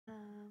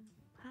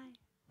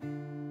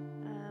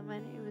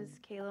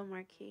Kayla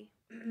Marque.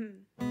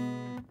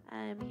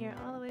 I'm here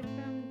all the way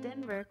from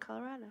Denver,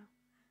 Colorado.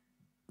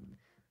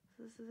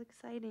 So this is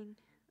exciting.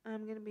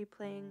 I'm going to be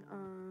playing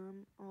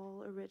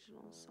all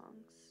original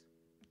songs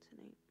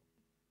tonight.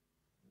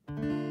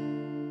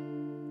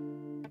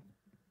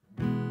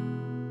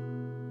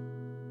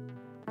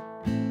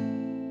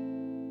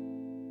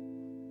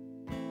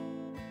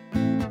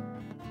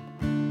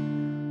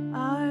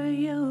 Are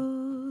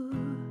you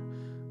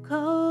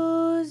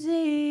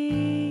cozy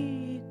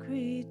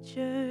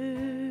creature?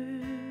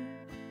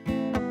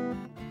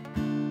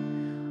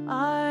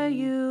 Are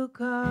you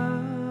comfortable?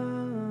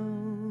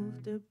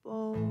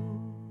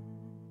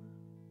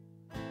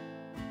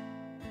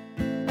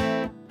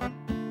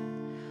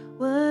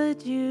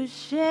 Would you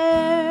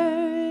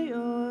share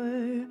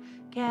your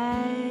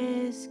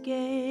casket?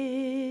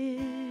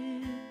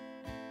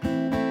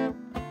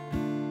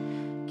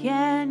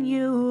 Can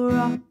you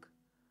rock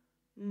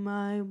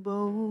my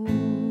boat?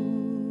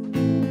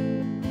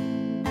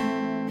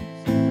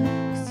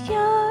 'Cause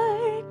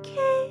your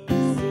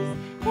kisses,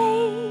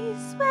 they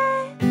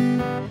sweat,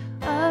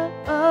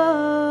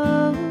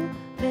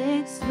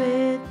 mixed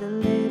with a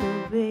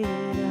little bit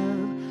of,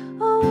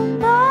 oh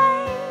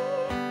my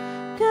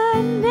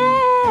goodness,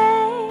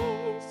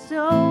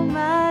 oh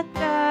my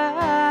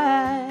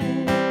God.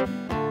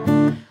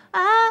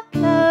 I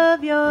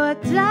love your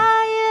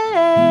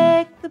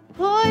dialect, the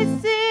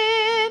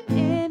poison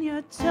in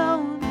your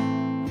tone.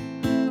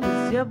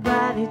 'Cause your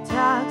body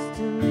talks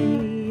to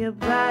me, your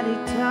body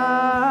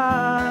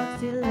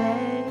talks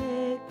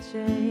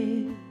electric.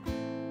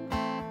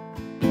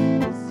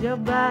 'Cause your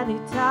body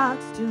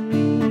talks to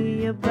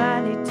me, your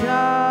body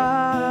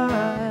talks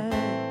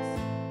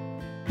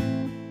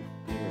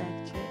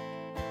electric.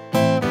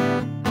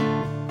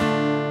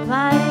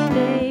 Find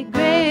a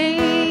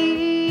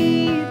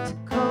grave to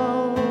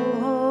call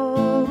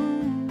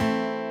home.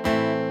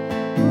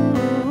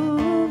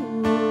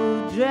 Ooh,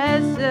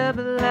 dress up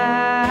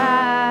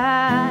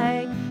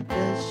like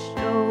the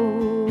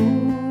show.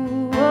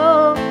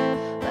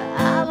 But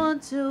I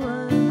want to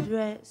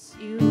undress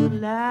you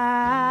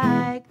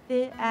like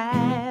the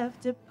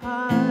after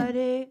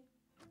party.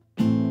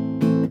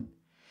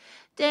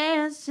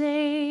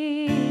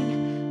 Dancing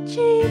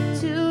cheek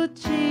to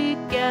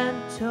cheek and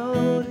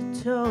toe to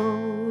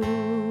toe.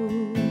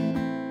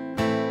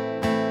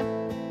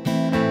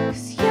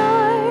 'Cause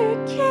your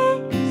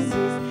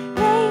kisses,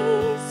 they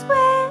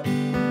sweat,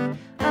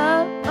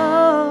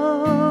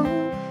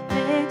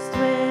 mixed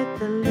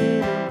with a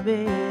little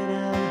bit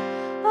of,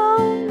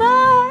 oh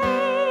my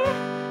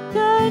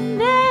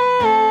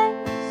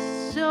goodness,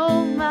 oh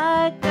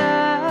my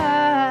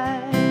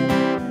God.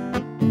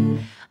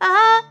 I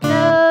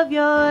love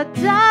your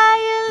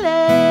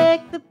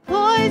dialect, the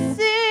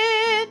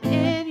poison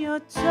in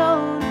your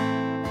tone.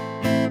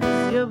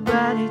 'Cause your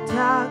body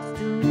talks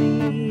to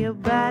me, your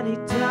body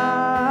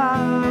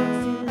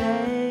talks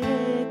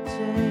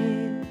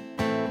electric.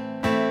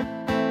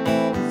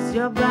 'Cause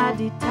your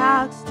body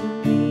talks to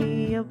me,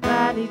 your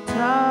body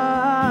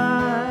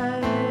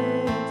talks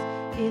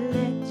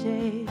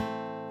electric.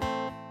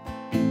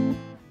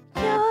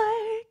 Your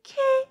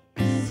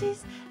kisses,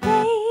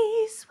 they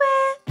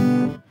sweat,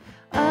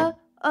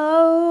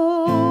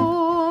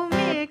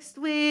 mixed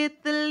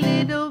with a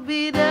little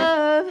bit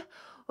of,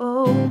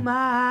 oh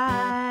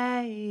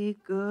my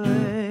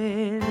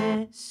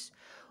goodness,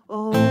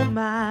 oh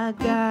my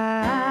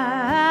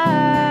God.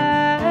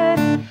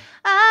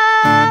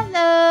 I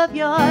love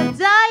your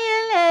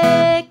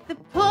dialect, the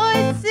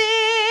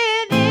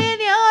poison in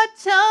your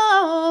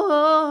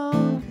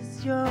tone. 'Cause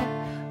your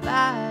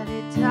body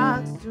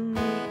talks to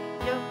me,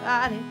 your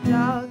body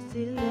talks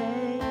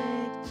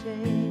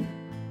electric.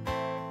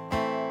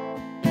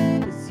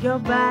 'Cause your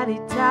body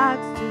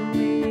talks to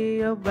me,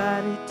 your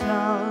body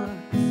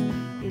talks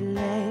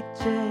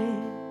electric.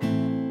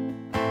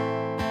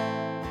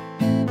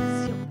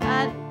 'Cause your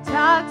body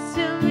talks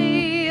to me,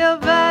 your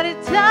body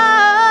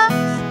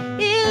talks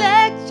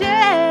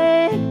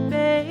electric,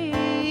 baby.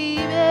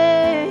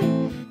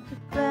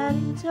 Your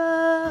body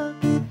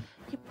talks,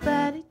 your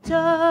body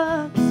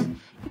talks,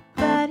 your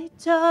body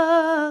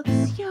talks,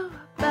 your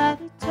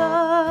body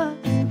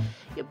talks,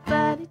 your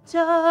body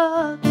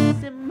talks,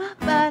 and my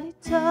body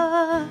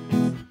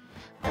talks,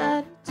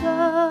 body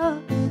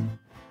talks,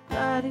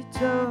 body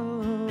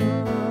talks.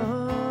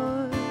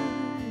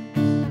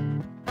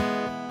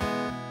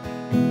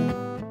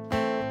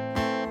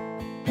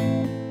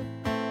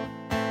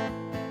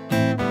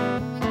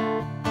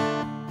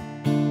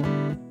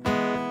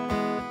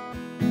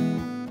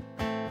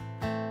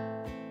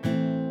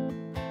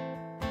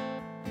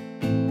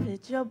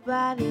 That your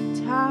body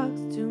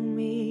talks to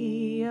me,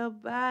 your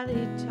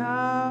body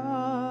talks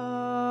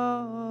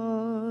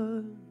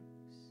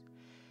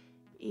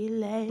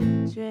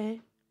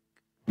electric.